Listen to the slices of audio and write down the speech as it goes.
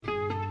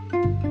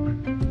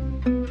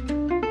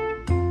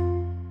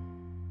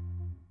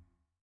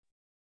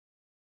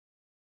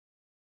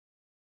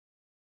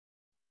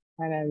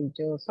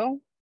Maravilloso.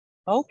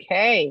 Ok,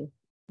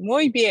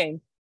 muy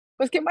bien.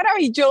 Pues qué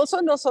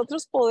maravilloso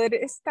nosotros poder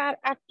estar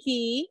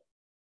aquí,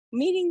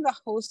 meeting the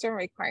host and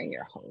requiring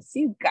your host.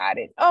 You got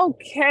it.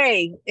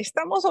 Ok,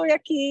 estamos hoy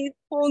aquí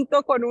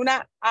junto con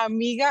una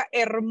amiga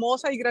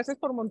hermosa y gracias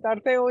por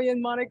montarte hoy en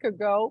Monica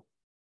Go,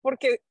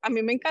 porque a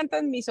mí me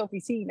encantan mis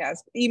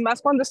oficinas y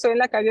más cuando estoy en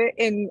la calle,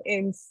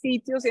 en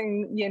sitios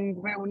y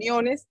en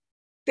reuniones.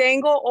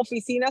 Tengo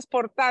oficinas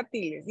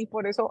portátiles y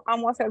por eso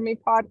amo hacer mi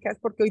podcast,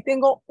 porque hoy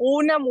tengo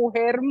una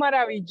mujer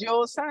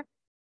maravillosa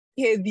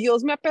que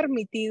Dios me ha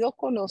permitido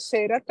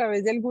conocer a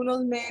través de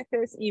algunos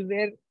meses y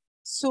ver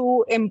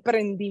su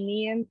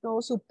emprendimiento,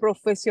 su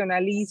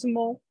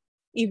profesionalismo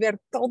y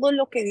ver todo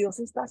lo que Dios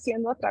está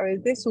haciendo a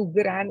través de su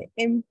gran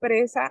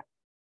empresa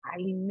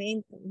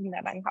Alimentos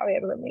Naranja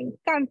Verde. Me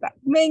encanta,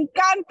 me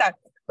encanta.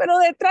 Pero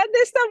detrás de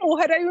esta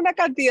mujer hay una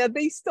cantidad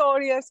de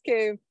historias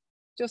que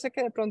yo sé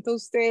que de pronto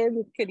usted,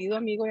 mi querido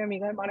amigo y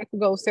amiga de Monica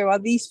Go, usted va a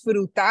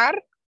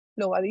disfrutar,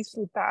 lo va a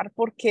disfrutar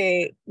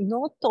porque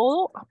no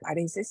todo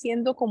aparece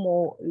siendo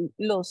como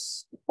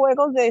los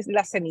juegos de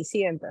la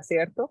Cenicienta,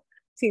 ¿cierto?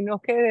 Sino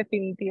que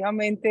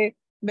definitivamente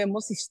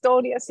vemos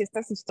historias y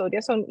estas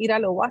historias son ir a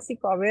lo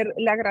básico, a ver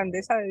la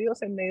grandeza de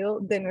Dios en medio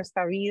de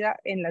nuestra vida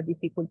en las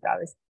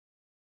dificultades.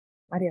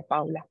 María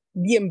Paula,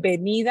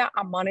 bienvenida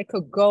a Monica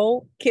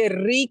Go. Qué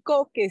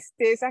rico que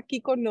estés aquí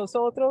con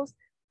nosotros.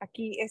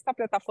 Aquí esta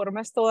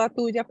plataforma es toda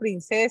tuya,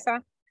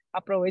 princesa.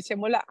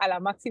 Aprovechémosla a la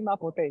máxima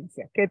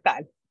potencia. ¿Qué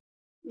tal?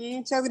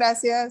 Muchas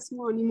gracias,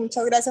 Moni.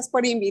 Muchas gracias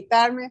por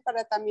invitarme.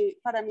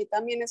 Para mí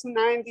también es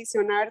una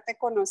bendición haberte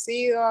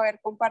conocido, haber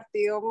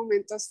compartido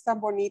momentos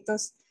tan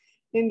bonitos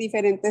en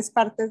diferentes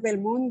partes del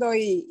mundo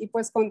y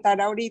pues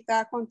contar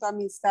ahorita con tu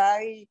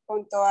amistad y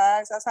con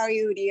toda esa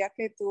sabiduría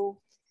que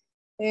tú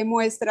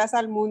muestras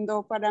al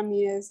mundo. Para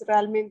mí es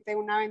realmente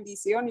una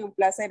bendición y un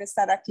placer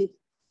estar aquí.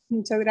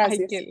 Muchas Ay,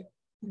 gracias.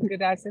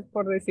 gracias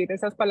por decir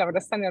esas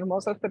palabras tan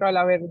hermosas, pero a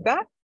la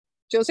verdad,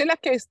 yo soy la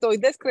que estoy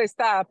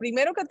descrestada.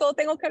 Primero que todo,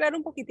 tengo que hablar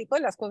un poquitico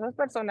de las cosas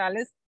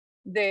personales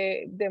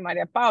de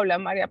María Paula.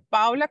 María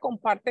Paula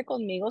comparte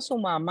conmigo su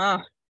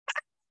mamá.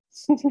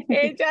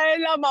 Ella es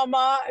la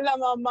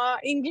mamá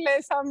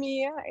inglesa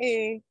mía.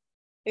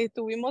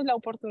 Tuvimos la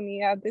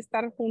oportunidad de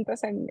estar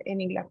juntas en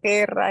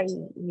Inglaterra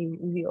y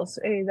Dios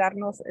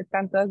darnos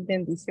tantas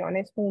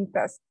bendiciones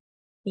juntas.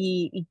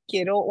 Y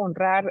quiero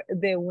honrar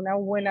de una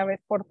buena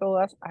vez por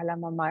todas a la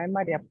mamá de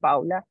María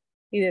Paula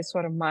y de su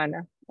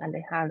hermana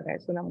Alejandra.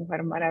 Es una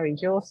mujer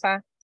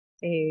maravillosa,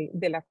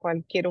 de la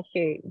cual quiero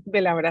que me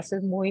la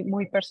abraces muy,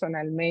 muy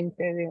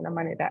personalmente, de una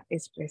manera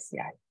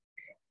especial.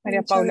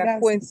 María Muchas Paula,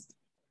 gracias.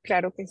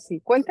 claro que sí.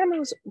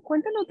 Cuéntanos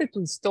de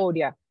tu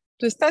historia.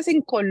 Tú estás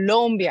en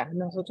Colombia,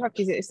 nosotros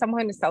aquí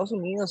estamos en Estados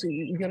Unidos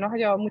y yo nos he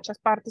llevado a muchas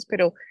partes,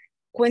 pero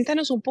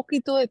cuéntanos un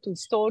poquito de tu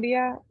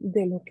historia,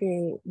 de lo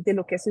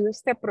que ha sido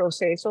este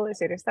proceso de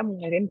ser esta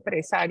mujer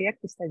empresaria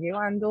que está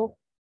llevando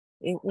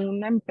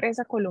una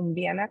empresa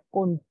colombiana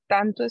con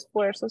tanto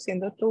esfuerzo,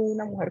 siendo tú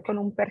una mujer con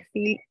un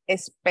perfil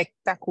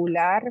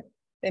espectacular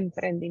de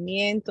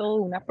emprendimiento,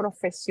 una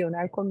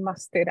profesional con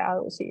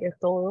masterados y de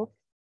todo.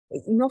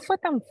 No fue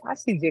tan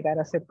fácil llegar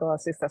a hacer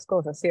todas estas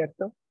cosas,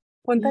 ¿cierto?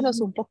 Cuéntanos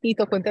un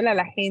poquito, cuéntale a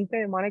la gente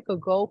de Monica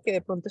Go que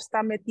de pronto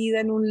está metida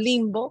en un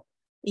limbo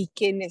y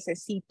que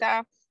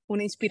necesita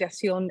una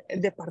inspiración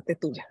de parte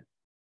tuya.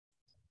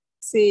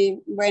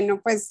 Sí, bueno,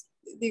 pues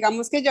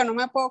digamos que yo no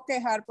me puedo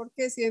quejar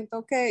porque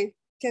siento que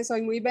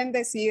soy muy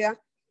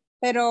bendecida,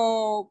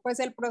 pero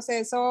pues el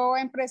proceso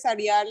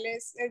empresarial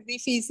es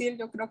difícil.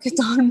 Yo creo que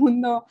todo el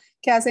mundo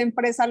que hace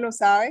empresa lo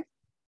sabe.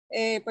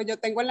 Pues yo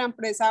tengo la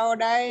empresa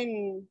ahora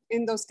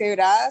en Dos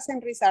Quebradas,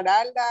 en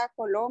Risaralda,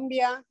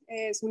 Colombia.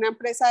 Es una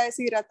empresa de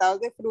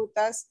deshidratados de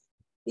frutas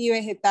y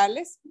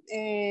vegetales,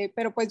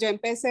 pero pues yo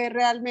empecé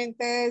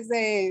realmente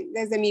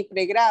desde mi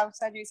pregrado. O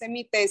sea, yo hice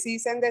mi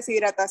tesis en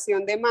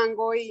deshidratación de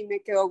mango y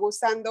me quedó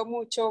gustando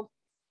mucho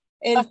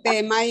el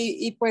tema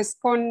y pues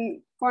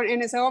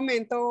en ese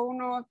momento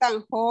uno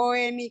tan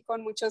joven y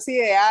con muchos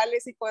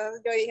ideales y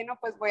cosas, yo dije, no,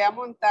 pues voy a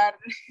montar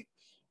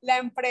la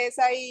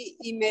empresa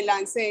y me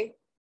lancé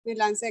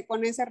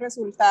con ese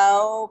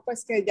resultado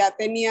pues que ya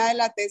tenía de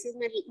la tesis,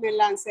 me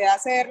lancé a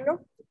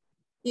hacerlo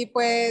y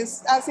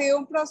pues ha sido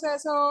un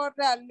proceso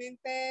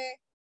realmente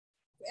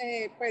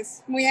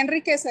pues muy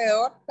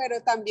enriquecedor,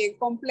 pero también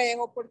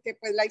complejo porque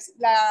pues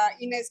la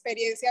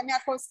inexperiencia me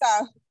ha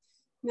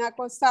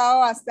costado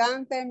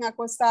bastante, me ha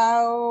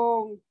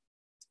costado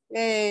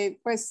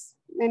pues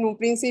en un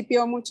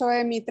principio mucho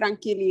de mi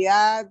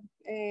tranquilidad,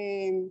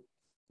 de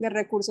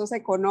recursos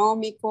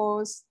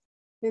económicos.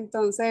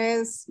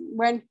 Entonces,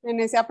 bueno, en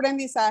ese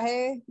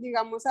aprendizaje,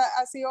 digamos,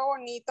 ha sido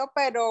bonito,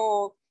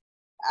 pero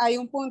hay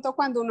un punto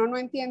cuando uno no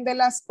entiende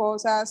las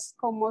cosas,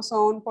 cómo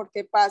son, por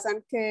qué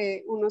pasan,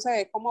 que uno se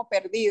ve como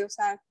perdido. O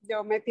sea,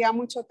 yo metía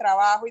mucho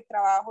trabajo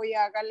y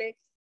hágale,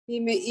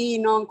 y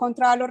no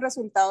encontraba los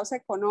resultados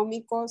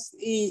económicos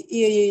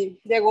y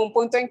llegó un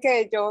punto en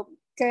que yo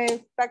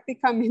quedé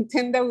prácticamente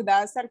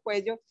endeudada hasta el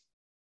cuello.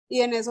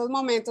 Y en esos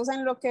momentos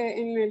en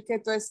el que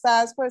tú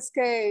estás, pues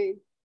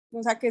que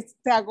o sea, que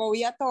te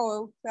agobia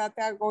todo, o sea,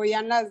 te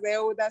agobian las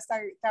deudas,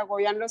 te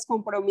agobian los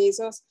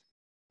compromisos.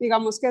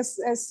 Digamos que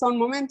son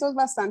momentos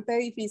bastante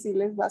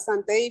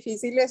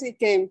difíciles y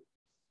que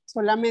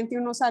solamente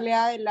uno sale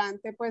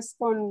adelante pues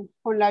con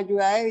la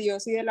ayuda de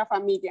Dios y de la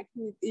familia.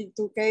 Y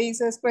tú qué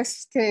dices,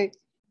 pues que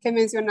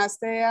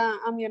mencionaste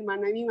a mi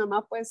hermana y mi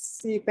mamá, pues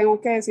sí,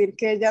 tengo que decir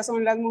que ellas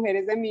son las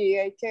mujeres de mi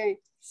vida y que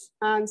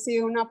han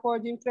sido un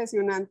apoyo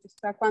impresionante. O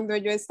sea, cuando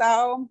yo he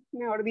estado,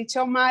 mejor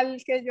dicho,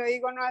 mal, que yo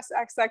digo, no,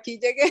 hasta aquí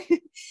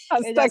llegué,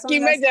 Hasta ellas aquí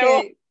son me las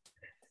llevó. que,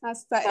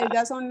 hasta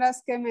ellas son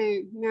las que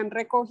me han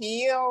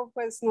recogido,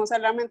 pues no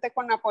solamente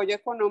con apoyo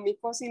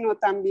económico, sino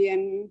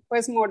también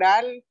pues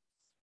moral,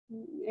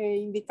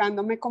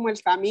 indicándome como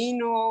el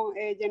camino,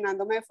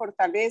 llenándome de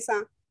fortaleza.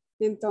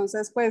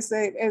 Entonces, pues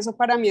eso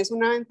para mí es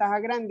una ventaja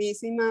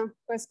grandísima,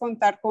 pues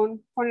contar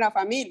con la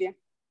familia,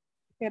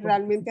 que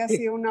realmente ha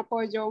sido un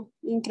apoyo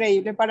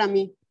increíble para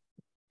mí.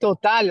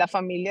 Total, la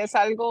familia es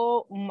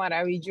algo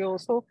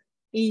maravilloso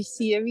y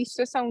sí he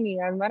visto esa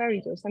unidad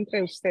maravillosa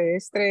entre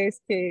ustedes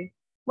tres que,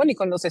 bueno, y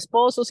con los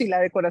esposos y la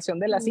decoración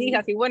de las Mm.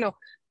 hijas y bueno,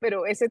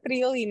 pero ese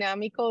trío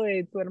dinámico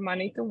de tu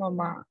hermana y tu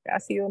mamá ha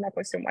sido una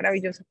cuestión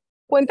maravillosa.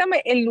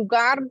 Cuéntame el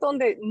lugar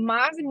donde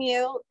más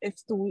miedo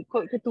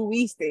que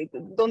tuviste,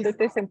 donde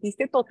te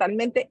sentiste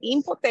totalmente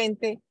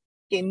impotente,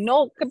 que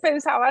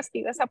pensabas que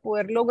ibas a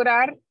poder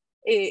lograr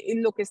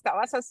lo que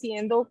estabas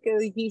haciendo, que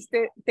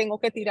dijiste, tengo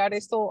que tirar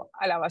esto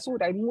a la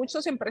basura. Hay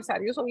muchos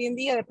empresarios hoy en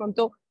día, de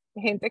pronto,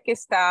 gente que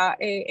está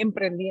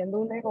emprendiendo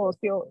un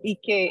negocio y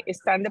que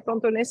están de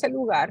pronto en ese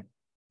lugar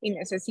y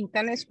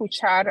necesitan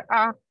escuchar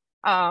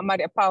a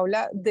María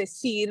Paula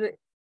decir,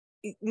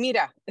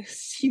 mira,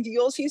 si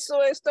Dios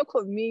hizo esto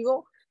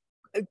conmigo,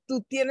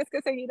 tú tienes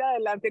que seguir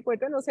adelante.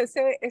 Cuéntanos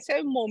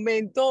ese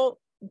momento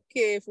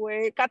que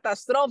fue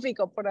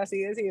catastrófico, por así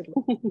decirlo.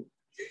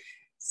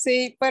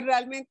 Sí, pues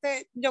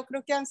realmente yo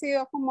creo que han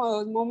sido como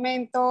dos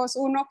momentos.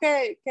 Uno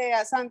que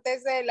es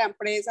antes de la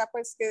empresa,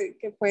 pues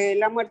que fue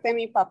la muerte de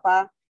mi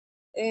papá.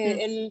 Mm.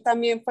 Él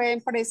también fue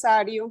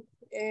empresario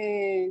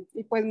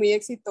y pues muy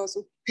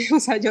exitoso. O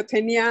sea, yo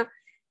tenía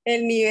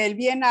el nivel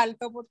bien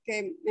alto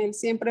porque él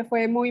siempre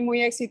fue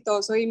muy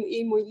exitoso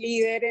y muy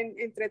líder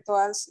entre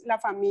todas la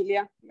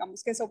familia.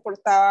 Digamos que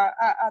soportaba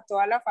a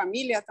toda la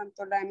familia,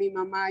 tanto la de mi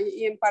mamá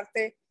y en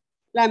parte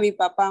la de mi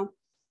papá.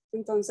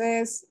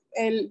 Entonces,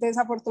 él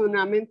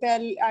desafortunadamente a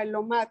él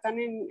lo matan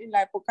en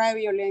la época de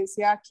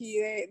violencia aquí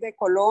de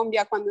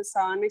Colombia, cuando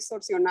estaban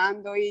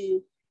extorsionando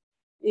y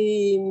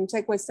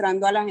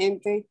secuestrando a la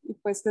gente. Y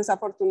pues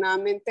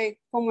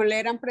desafortunadamente, como él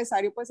era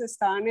empresario, pues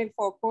estaba en el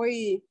foco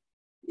y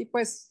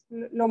pues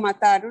lo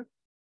mataron.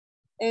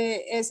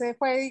 Ese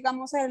fue,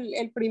 digamos,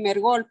 el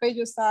primer golpe.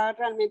 Yo estaba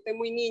realmente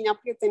muy niña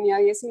porque tenía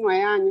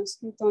 19 años.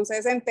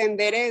 Entonces,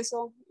 entender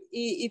eso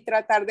y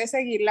tratar de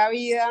seguir la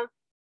vida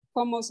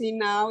como si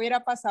nada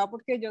hubiera pasado,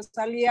 porque yo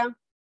salía,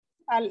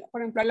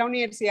 por ejemplo, a la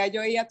universidad,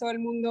 yo veía a todo el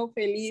mundo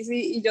feliz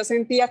y yo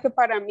sentía que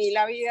para mí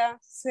la vida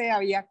se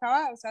había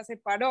acabado, o sea, se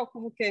paró,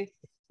 como que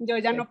yo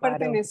ya Se no paró.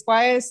 pertenezco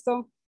a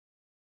esto.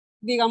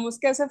 Digamos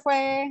que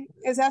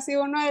ese ha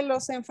sido uno de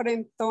los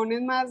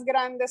enfrentones más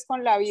grandes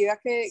con la vida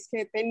que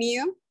he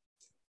tenido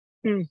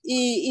Mm.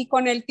 y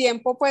con el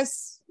tiempo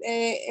pues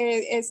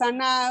he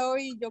sanado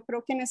y yo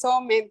creo que en ese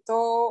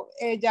momento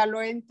ya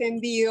lo he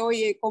entendido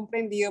y he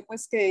comprendido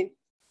pues que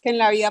en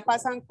la vida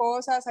pasan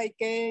cosas,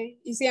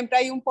 y siempre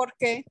hay un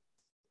porqué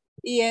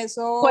y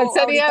eso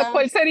ahorita.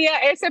 Cuál sería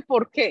ese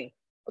por qué?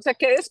 O sea,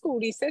 ¿qué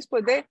descubriste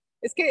después de,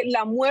 es que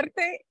la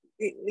muerte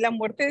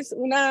es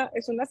una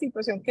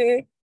situación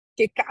que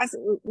casi,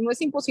 no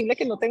es imposible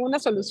que no tenga una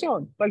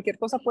solución, cualquier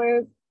cosa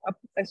puede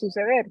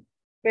suceder,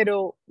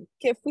 pero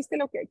 ¿qué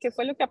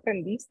fue lo que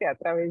aprendiste a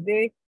través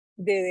de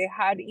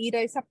dejar ir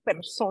a esa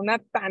persona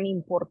tan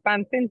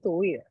importante en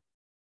tu vida?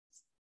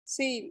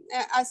 Sí,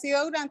 ha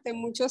sido durante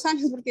muchos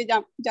años, porque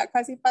ya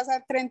casi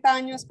pasa 30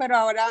 años, pero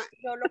ahora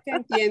yo lo que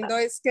entiendo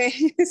es que,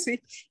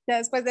 sí, ya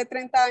después de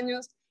 30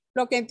 años,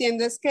 lo que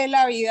entiendo es que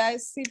la vida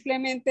es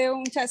simplemente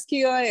un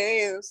chasquido de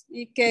dedos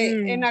y que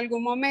en Mm.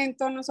 algún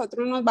momento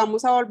nosotros nos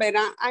vamos a volver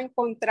a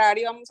encontrar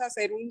y vamos a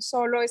ser un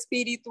solo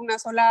espíritu, una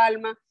sola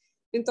alma.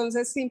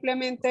 Entonces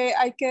simplemente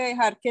hay que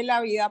dejar que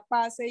la vida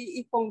pase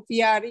y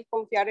confiar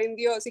en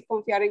Dios y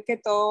confiar en que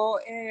todo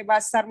va a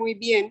estar muy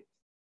bien.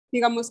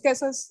 Digamos que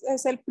eso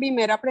es el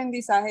primer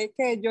aprendizaje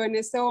que yo en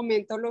este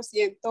momento lo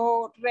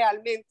siento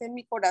realmente en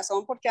mi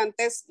corazón, porque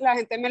antes la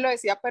gente me lo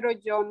decía, pero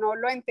yo no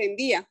lo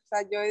entendía. O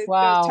sea, yo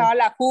Wow, echaba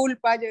la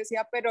culpa, yo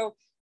decía, pero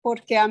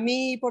 ¿por qué a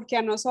mí? ¿Por qué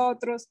a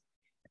nosotros?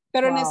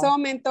 Pero en ese wow,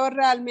 momento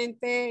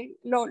realmente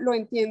lo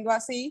entiendo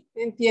así,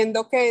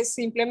 entiendo que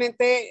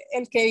simplemente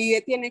el que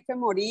vive tiene que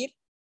morir,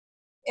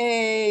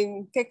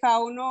 que cada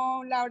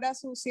uno labra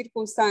sus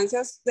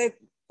circunstancias,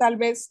 tal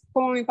vez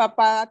como mi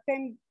papá,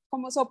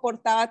 como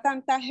soportaba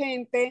tanta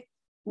gente,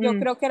 yo mm,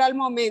 creo que era el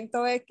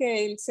momento de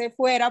que él se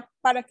fuera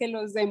para que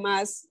los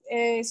demás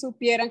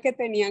supieran que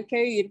tenían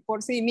que vivir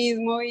por sí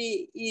mismo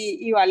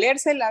y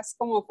valérselas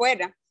como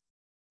fuera.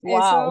 Wow.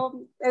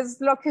 Eso es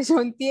lo que yo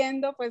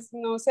entiendo, pues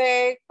no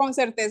sé con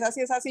certeza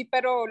si es así,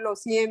 pero lo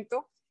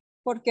siento,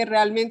 porque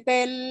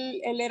realmente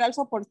él era el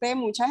soporte de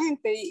mucha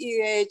gente y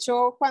de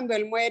hecho cuando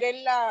él muere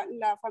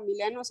la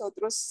familia de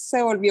nosotros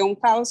se volvió un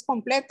caos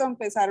completo,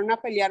 empezaron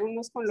a pelear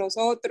unos con los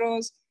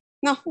otros,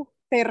 no,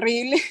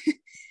 terrible.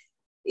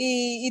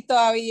 Y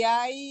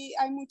todavía hay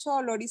mucho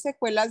dolor y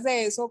secuelas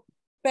de eso,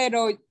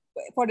 pero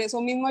por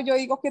eso mismo yo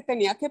digo que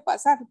tenía que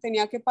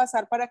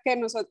pasar para que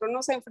nosotros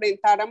nos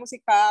enfrentáramos y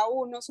cada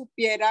uno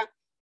supiera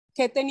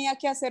qué tenía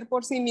que hacer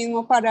por sí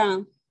mismo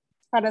para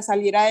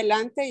salir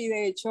adelante y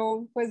de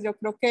hecho, pues yo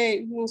creo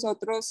que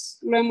nosotros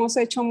lo hemos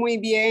hecho muy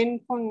bien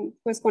con,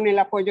 pues, con el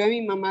apoyo de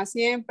mi mamá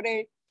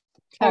siempre,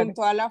 con Claro.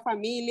 toda la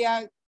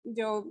familia.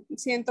 Yo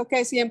siento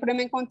que siempre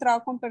me he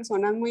encontrado con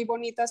personas muy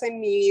bonitas en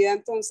mi vida,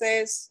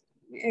 entonces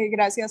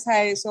gracias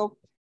a eso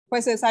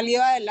pues he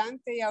salido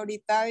adelante y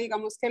ahorita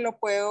digamos que lo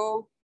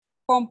puedo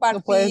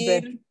Lo puedes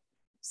ver. compartir,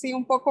 sí,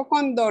 un poco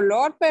con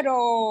dolor,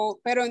 pero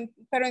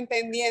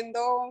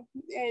entendiendo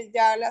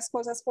ya las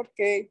cosas por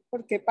qué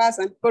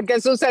pasan. Porque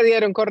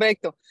sucedieron,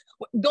 correcto.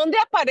 ¿Dónde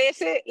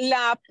aparece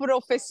la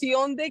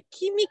profesión de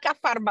química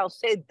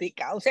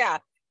farmacéutica? O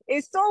sea,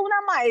 es toda una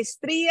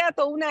maestría,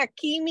 toda una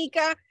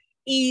química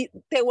y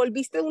te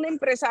volviste una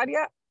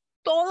empresaria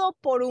todo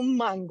por un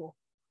mango.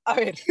 A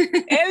ver,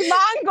 el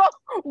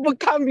mango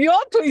cambió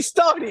tu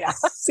historia.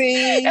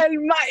 Sí,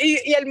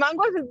 Y el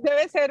mango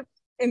debe ser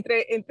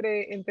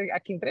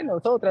aquí entre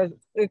nosotras.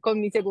 Con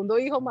mi segundo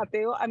hijo,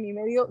 Mateo, a mí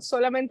me dio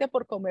solamente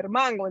por comer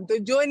mango.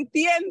 Entonces yo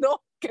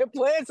entiendo qué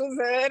puede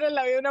suceder en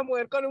la vida de una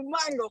mujer con un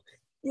mango.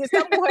 Y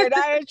esta mujer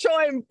ha hecho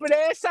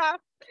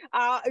empresa,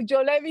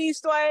 yo la he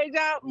visto a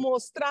ella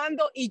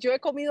mostrando y yo he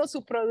comido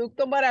su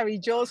producto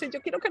maravilloso. Y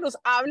yo quiero que nos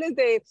hables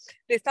de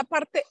esta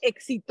parte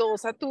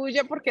exitosa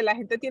tuya, porque la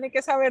gente tiene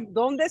que saber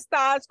dónde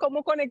estás,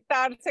 cómo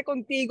conectarse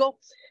contigo,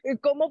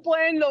 cómo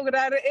pueden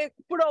lograr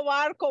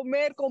probar,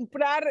 comer,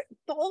 comprar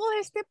todo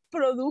este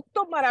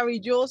producto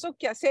maravilloso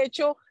que has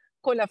hecho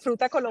con la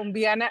fruta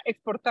colombiana,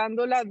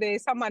 exportándola de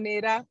esa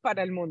manera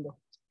para el mundo.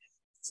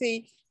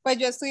 sí, pues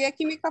yo estudié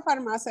química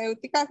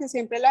farmacéutica, que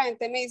siempre la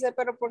gente me dice,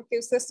 pero ¿por qué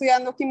usted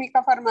estudiando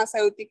química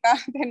farmacéutica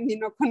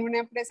terminó con una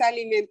empresa de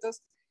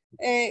alimentos?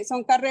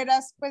 Son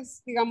carreras,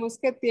 pues digamos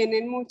que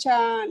tienen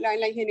mucha,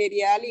 la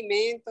ingeniería de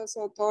alimentos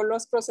o todos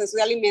los procesos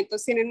de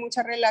alimentos tienen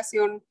mucha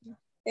relación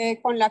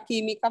con la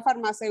química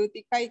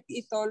farmacéutica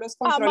y todos los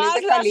controles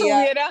Jamás de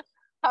calidad.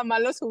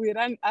 jamás los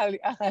hubieran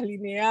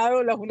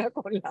alineado la una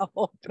con la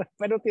otra,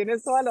 pero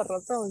tienes toda la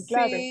razón,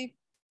 claro. Sí,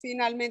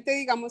 finalmente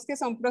digamos que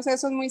son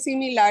procesos muy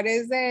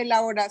similares de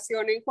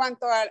elaboración en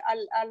cuanto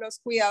a los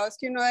cuidados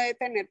que uno debe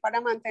tener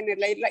para mantener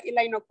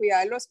la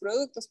inocuidad de los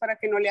productos, para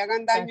que no le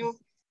hagan Claro. daño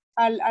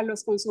a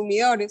los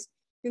consumidores.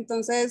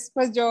 Entonces,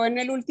 pues yo en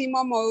el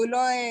último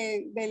módulo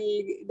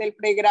del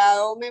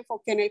pregrado me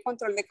enfoqué en el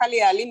control de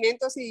calidad de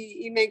alimentos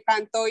y me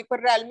encantó y pues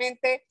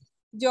realmente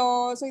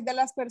yo soy de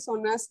las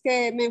personas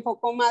que me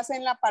enfoco más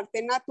en la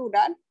parte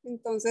natural,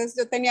 entonces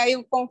yo tenía ahí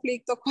un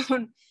conflicto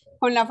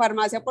con la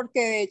farmacia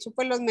porque de hecho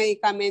pues los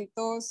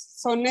medicamentos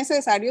son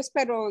necesarios,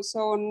 pero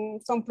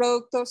son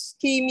productos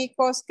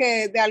químicos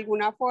que de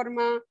alguna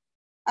forma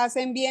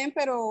hacen bien,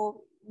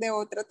 pero de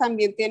otra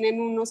también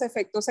tienen unos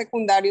efectos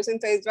secundarios.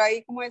 Entonces yo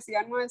ahí como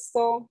decía, no,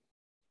 esto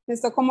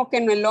como que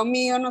no es lo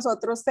mío,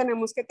 nosotros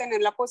tenemos que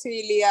tener la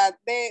posibilidad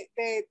de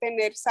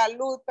tener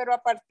salud, pero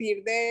a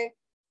partir de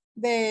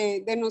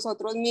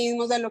nosotros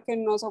mismos, de lo que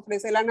nos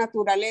ofrece la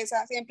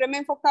naturaleza. Siempre me he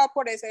enfocado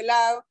por ese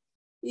lado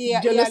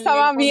Yo y lo al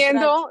estaba encontrar,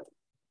 viendo,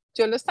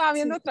 yo lo estaba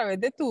viendo a sí, través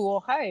de tu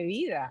hoja de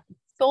vida.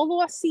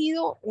 Todo ha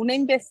sido una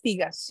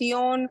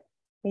investigación,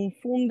 un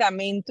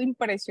fundamento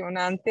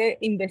impresionante,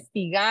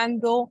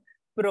 investigando,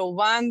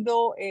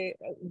 probando,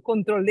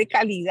 control de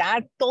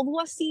calidad. Todo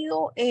ha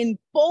sido en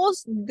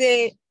pos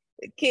de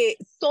que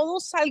todo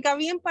salga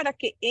bien para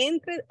que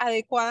entre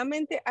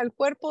adecuadamente al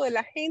cuerpo de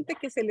la gente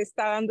que se le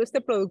está dando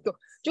este producto.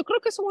 Yo creo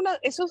que eso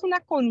es una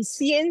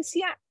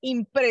conciencia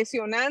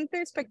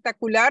impresionante,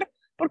 espectacular,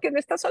 porque no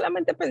estás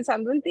solamente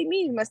pensando en ti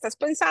misma, estás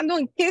pensando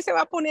en qué se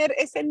va a poner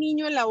ese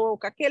niño en la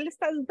boca, qué le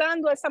estás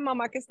dando a esa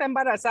mamá que está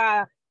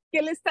embarazada,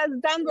 qué le estás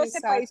dando a ese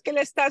país exacto. que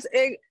le estás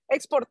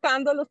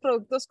exportando los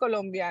productos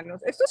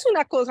colombianos. Esto es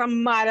una cosa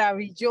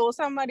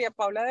maravillosa, María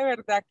Paula, de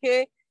verdad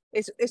que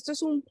esto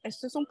es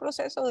un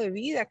proceso de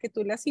vida que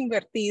tú le has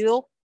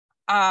invertido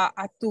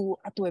a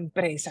tu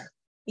empresa.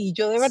 Y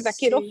yo de verdad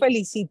quiero Sí,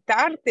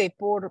 felicitarte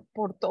por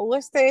todo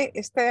este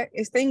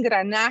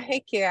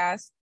engranaje que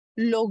has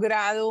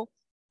logrado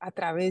a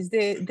través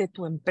de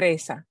tu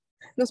empresa.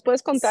 ¿Nos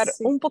puedes contar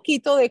sí. un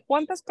poquito de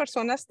cuántas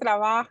personas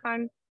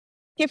trabajan,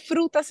 qué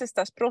frutas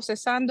estás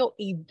procesando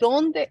y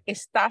dónde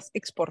estás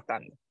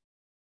exportando?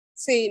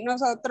 Sí,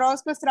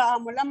 nosotros pues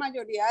trabajamos la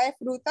mayoría de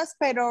frutas,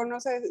 pero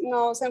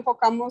nos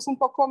enfocamos un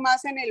poco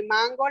más en el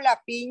mango,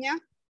 la piña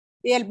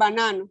y el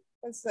banano.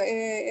 Pues,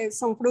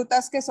 son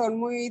frutas que son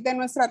muy de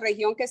nuestra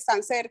región, que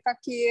están cerca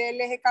aquí del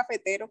eje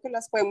cafetero, que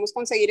las podemos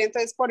conseguir.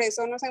 Entonces, por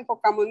eso nos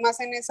enfocamos más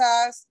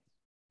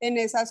en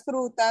esas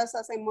frutas,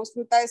 hacemos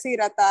fruta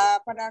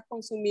deshidratada para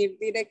consumir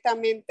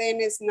directamente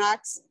en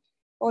snacks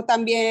o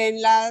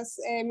también las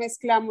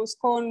mezclamos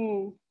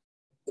con,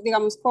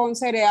 digamos, con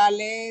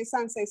cereales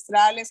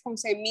ancestrales, con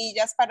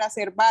semillas para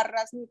hacer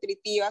barras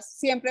nutritivas,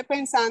 siempre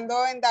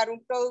pensando en dar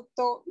un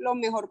producto lo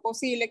mejor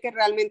posible, que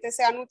realmente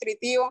sea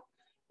nutritivo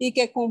y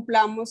que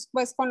cumplamos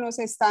pues con los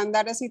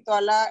estándares y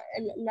todas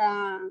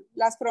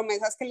las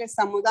promesas que le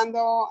estamos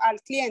dando al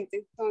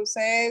cliente.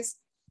 Entonces,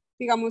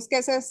 digamos que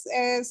ese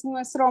es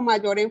nuestro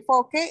mayor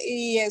enfoque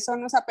y eso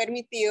nos ha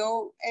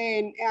permitido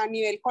a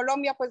nivel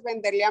Colombia pues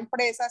venderle a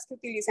empresas que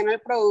utilicen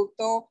el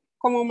producto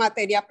como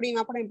materia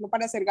prima, por ejemplo,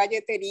 para hacer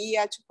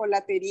galletería,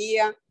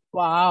 chocolatería.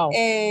 Wow.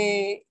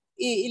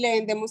 Y le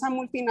vendemos a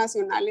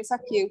multinacionales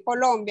aquí en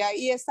Colombia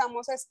y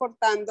estamos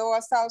exportando a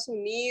Estados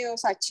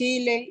Unidos, a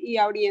Chile y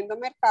abriendo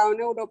mercado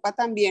en Europa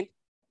también,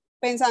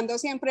 pensando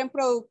siempre en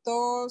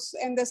productos,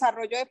 en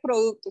desarrollo de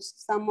productos.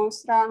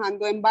 Estamos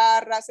trabajando en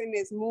barras, en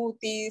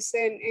smoothies,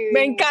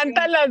 Me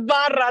encantan las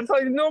barras,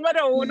 soy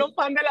número uno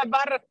fan de las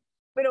barras,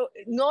 pero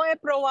no he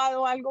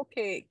probado algo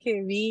que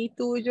vi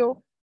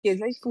tuyo, que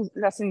es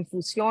las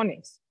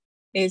infusiones.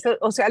 Eso,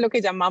 o sea, lo que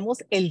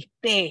llamamos el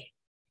té.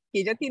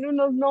 Y ella tiene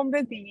unos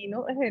nombres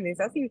divinos en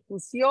esas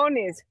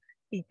infusiones.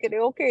 Y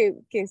creo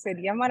que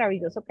sería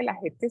maravilloso que la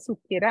gente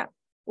supiera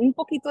un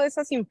poquito de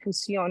esas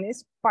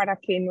infusiones para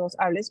que nos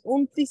hables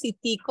un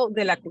pisitico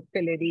de la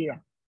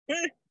coctelería.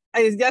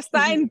 Ya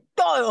está en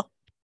todo.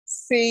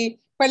 Sí,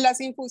 pues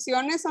las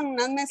infusiones son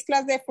unas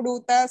mezclas de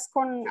frutas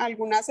con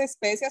algunas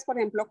especias, por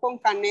ejemplo, con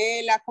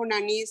canela, con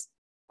anís,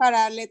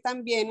 para darle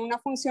también una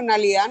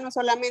funcionalidad, no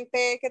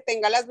solamente que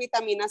tenga las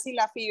vitaminas y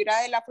la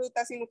fibra de la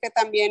fruta, sino que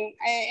también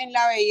en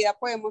la bebida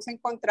podemos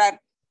encontrar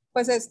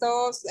pues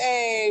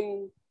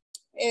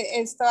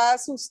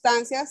estas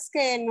sustancias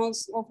que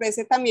nos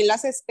ofrece también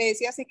las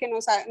especias y que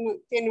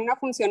tiene una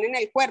función en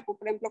el cuerpo.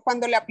 Por ejemplo,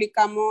 cuando le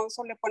aplicamos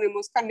o le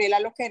ponemos canela,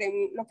 lo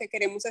que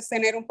queremos es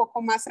tener un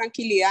poco más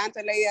tranquilidad,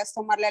 entonces la idea es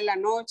tomarla en la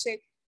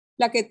noche.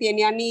 La que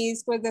tiene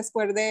anís, pues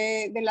después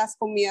de las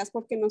comidas,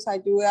 porque nos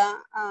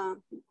ayuda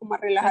como a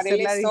relajar Hacer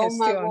el la digestión.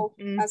 estómago,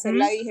 a hacer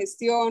la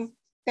digestión.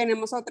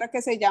 Tenemos otra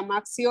que se llama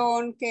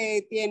Acción,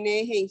 que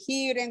tiene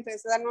jengibre,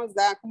 entonces esa nos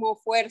da como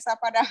fuerza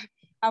para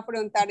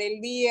afrontar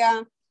el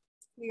día.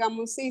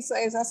 Digamos, sí,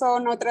 esas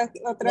son Wow.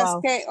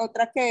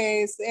 otra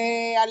que es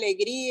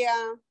alegría,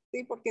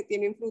 ¿sí? Porque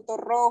tienen frutos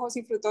rojos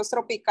y frutos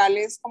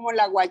tropicales como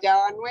la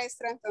guayaba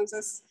nuestra,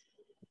 entonces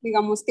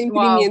digamos que Wow.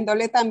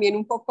 imprimiéndole también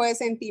un poco de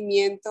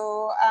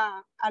sentimiento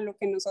a lo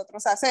que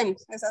nosotros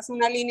hacemos. Esa es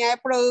una línea de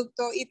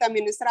producto y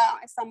también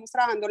estamos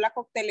trabajando la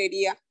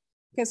coctelería,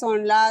 que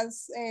son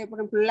por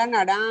ejemplo, la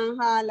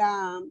naranja,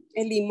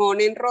 el limón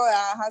en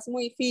rodajas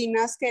muy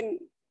finas que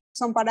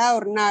son para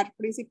adornar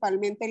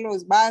principalmente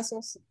los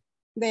vasos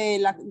de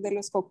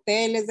los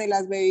cócteles, de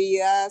las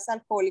bebidas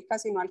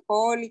alcohólicas y no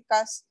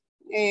alcohólicas,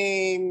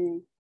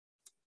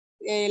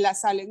 las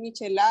sales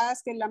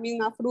micheladas, que es la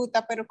misma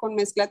fruta, pero con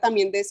mezcla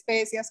también de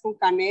especias, con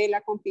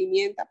canela, con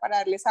pimienta, para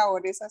darle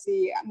sabores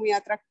así muy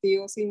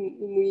atractivos y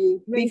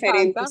muy Me encanta,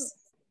 diferentes.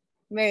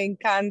 me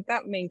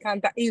encanta, me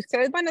encanta. Y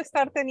ustedes van a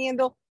estar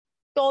teniendo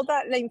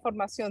toda la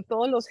información,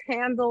 todos los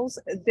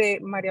handles de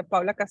María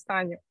Paula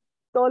Castaño,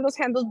 todos los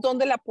handles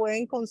donde la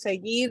pueden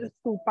conseguir,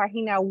 su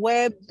página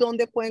web,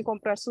 donde pueden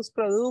comprar sus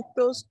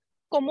productos,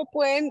 cómo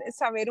pueden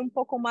saber un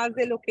poco más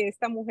de lo que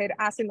esta mujer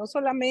hace, no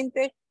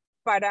solamente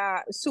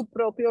para su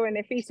propio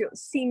beneficio,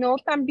 sino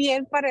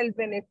también para el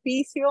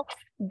beneficio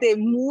de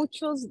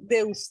muchos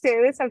de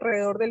ustedes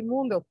alrededor del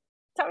mundo.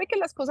 Sabe que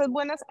las cosas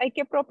buenas hay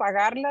que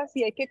propagarlas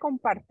y hay que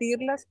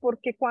compartirlas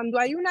porque cuando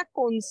hay una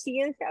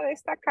conciencia de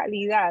esta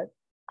calidad,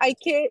 hay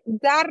que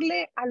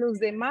darle a los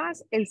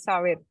demás el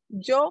saber.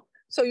 Yo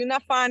soy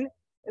una fan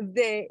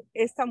de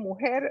esta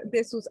mujer,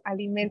 de sus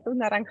alimentos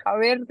naranja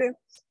verde.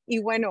 Y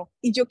bueno,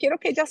 y yo quiero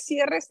que ella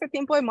cierre este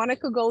tiempo de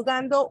Monica Go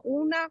dando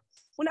una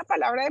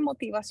palabra de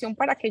motivación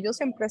para aquellos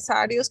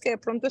empresarios que de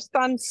pronto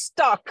están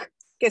stuck,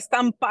 que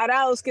están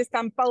parados, que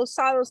están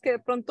pausados, que de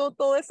pronto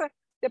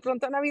de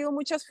pronto han habido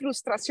muchas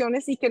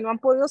frustraciones y que no han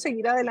podido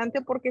seguir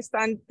adelante porque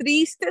están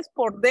tristes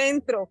por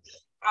dentro.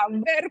 A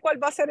ver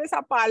cuál va a ser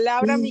esa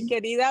palabra, mi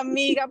querida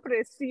amiga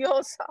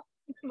preciosa,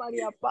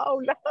 María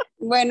Paula.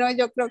 Bueno,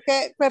 yo creo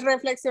que pues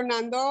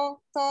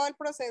reflexionando todo el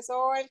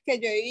proceso el que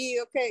yo he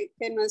vivido, que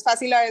no es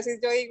fácil, a veces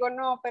yo digo,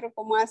 no, pero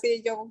 ¿cómo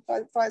así? Yo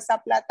toda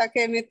esa plata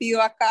que he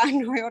metido acá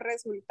no veo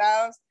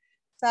resultados.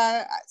 O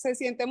sea, se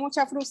siente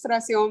mucha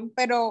frustración,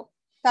 pero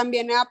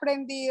también he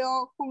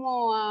aprendido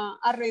como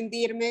a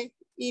rendirme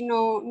y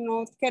no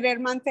querer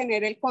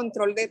mantener el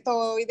control de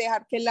todo y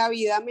dejar que la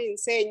vida me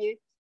enseñe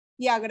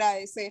y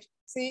agradecer.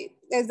 Sí,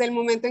 desde el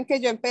momento en que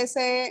yo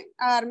empecé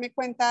a darme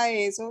cuenta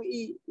de eso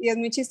y es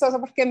muy chistoso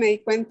porque me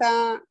di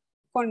cuenta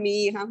con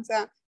mi hija, o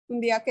sea,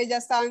 un día que ella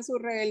estaba en su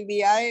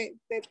rebeldía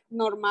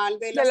normal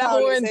de De las la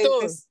juventud,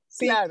 adolescentes,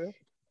 sí, claro.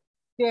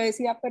 yo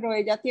decía, pero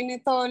ella tiene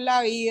todo en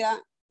la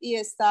vida y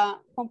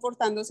está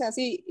comportándose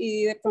así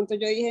y de pronto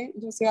yo dije,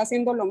 yo estoy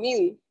haciendo lo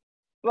mismo.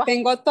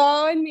 tengo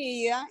todo en mi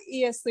vida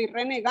y estoy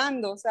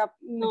renegando, o sea,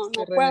 no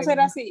puedo ser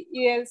así.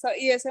 Y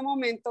ese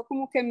momento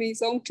como que me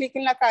hizo un clic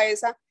en la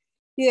cabeza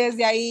y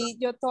desde ahí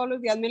yo todos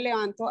los días me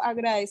levanto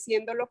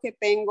agradeciendo lo que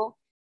tengo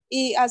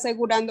y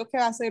asegurando que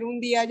va a ser un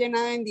día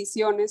lleno de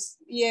bendiciones.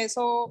 Y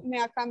eso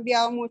me ha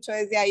cambiado mucho.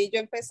 Desde ahí yo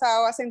he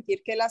empezado a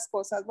sentir que las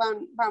cosas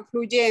van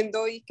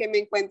fluyendo y que me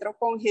encuentro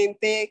con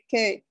gente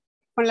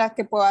con la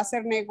que puedo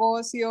hacer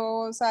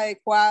negocios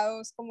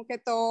adecuados, como que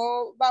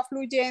todo va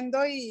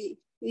fluyendo y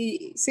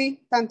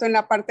sí, tanto en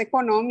la parte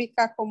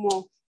económica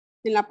como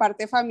en la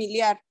parte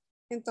familiar.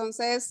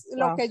 Entonces,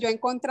 lo que yo he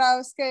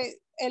encontrado es que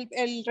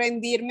el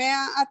rendirme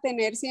a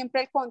tener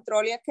siempre el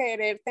control y a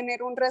querer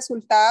tener un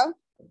resultado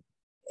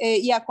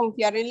y a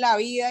confiar en la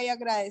vida y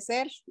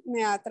agradecer,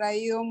 me ha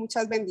traído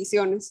muchas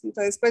bendiciones.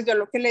 Entonces, pues yo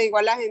lo que le digo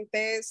a la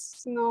gente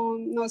es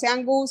no se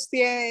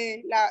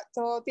angustie,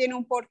 todo tiene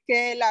un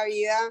porqué, la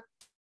vida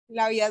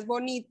es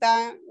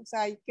bonita, o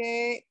sea, hay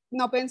que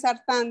no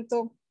pensar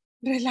tanto,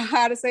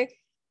 relajarse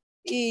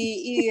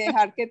y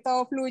dejar que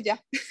todo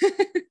fluya.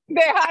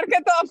 Dejar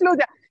que todo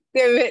fluya.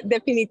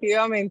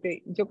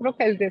 Definitivamente, yo creo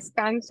que el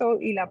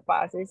descanso y la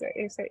paz,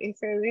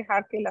 ese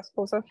dejar que las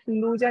cosas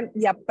fluyan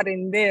y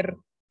aprender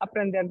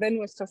de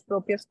nuestras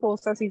propias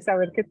cosas y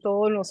saber que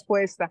todo nos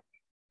cuesta.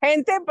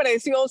 Gente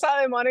preciosa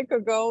de Monica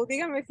Go,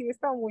 dígame si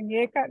esta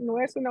muñeca no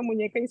es una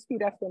muñeca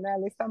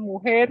inspiracional, esta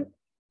mujer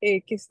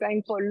que está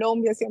en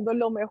Colombia haciendo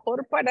lo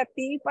mejor para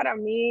ti y para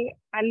mí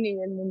al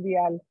nivel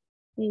mundial.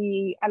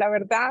 Y a la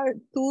verdad,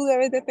 tú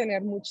debes de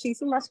tener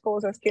muchísimas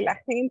cosas que la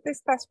gente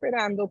está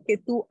esperando que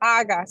tú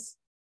hagas,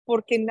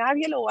 porque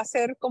nadie lo va a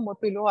hacer como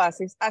tú lo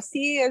haces.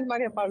 Así es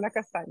María Paula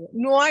Castaño.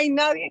 No hay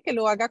nadie que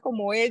lo haga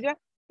como ella.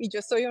 Y yo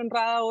estoy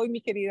honrada hoy,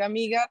 mi querida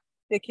amiga,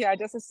 de que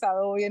hayas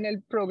estado hoy en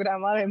el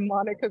programa de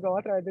Monica Go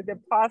a través de The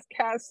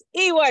Podcast.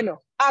 Y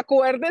bueno,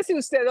 acuérdese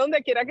usted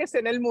donde quiera que esté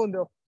en el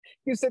mundo,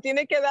 que usted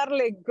tiene que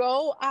darle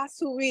go a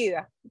su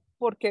vida,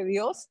 porque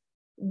Dios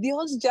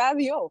ya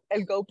dio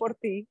el go por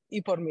ti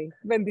y por mí.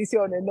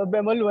 Bendiciones, nos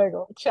vemos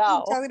luego.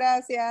 Chao. Muchas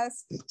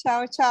gracias.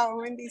 Chao, chao.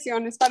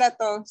 Bendiciones para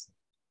todos.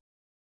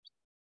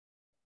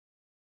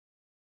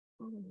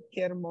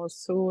 Qué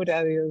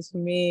hermosura, Dios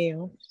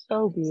mío.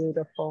 So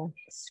beautiful,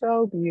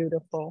 so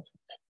beautiful.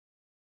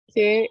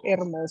 Qué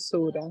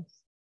hermosura.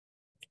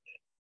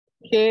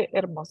 Qué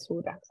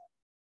hermosura.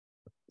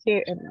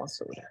 Qué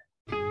hermosura.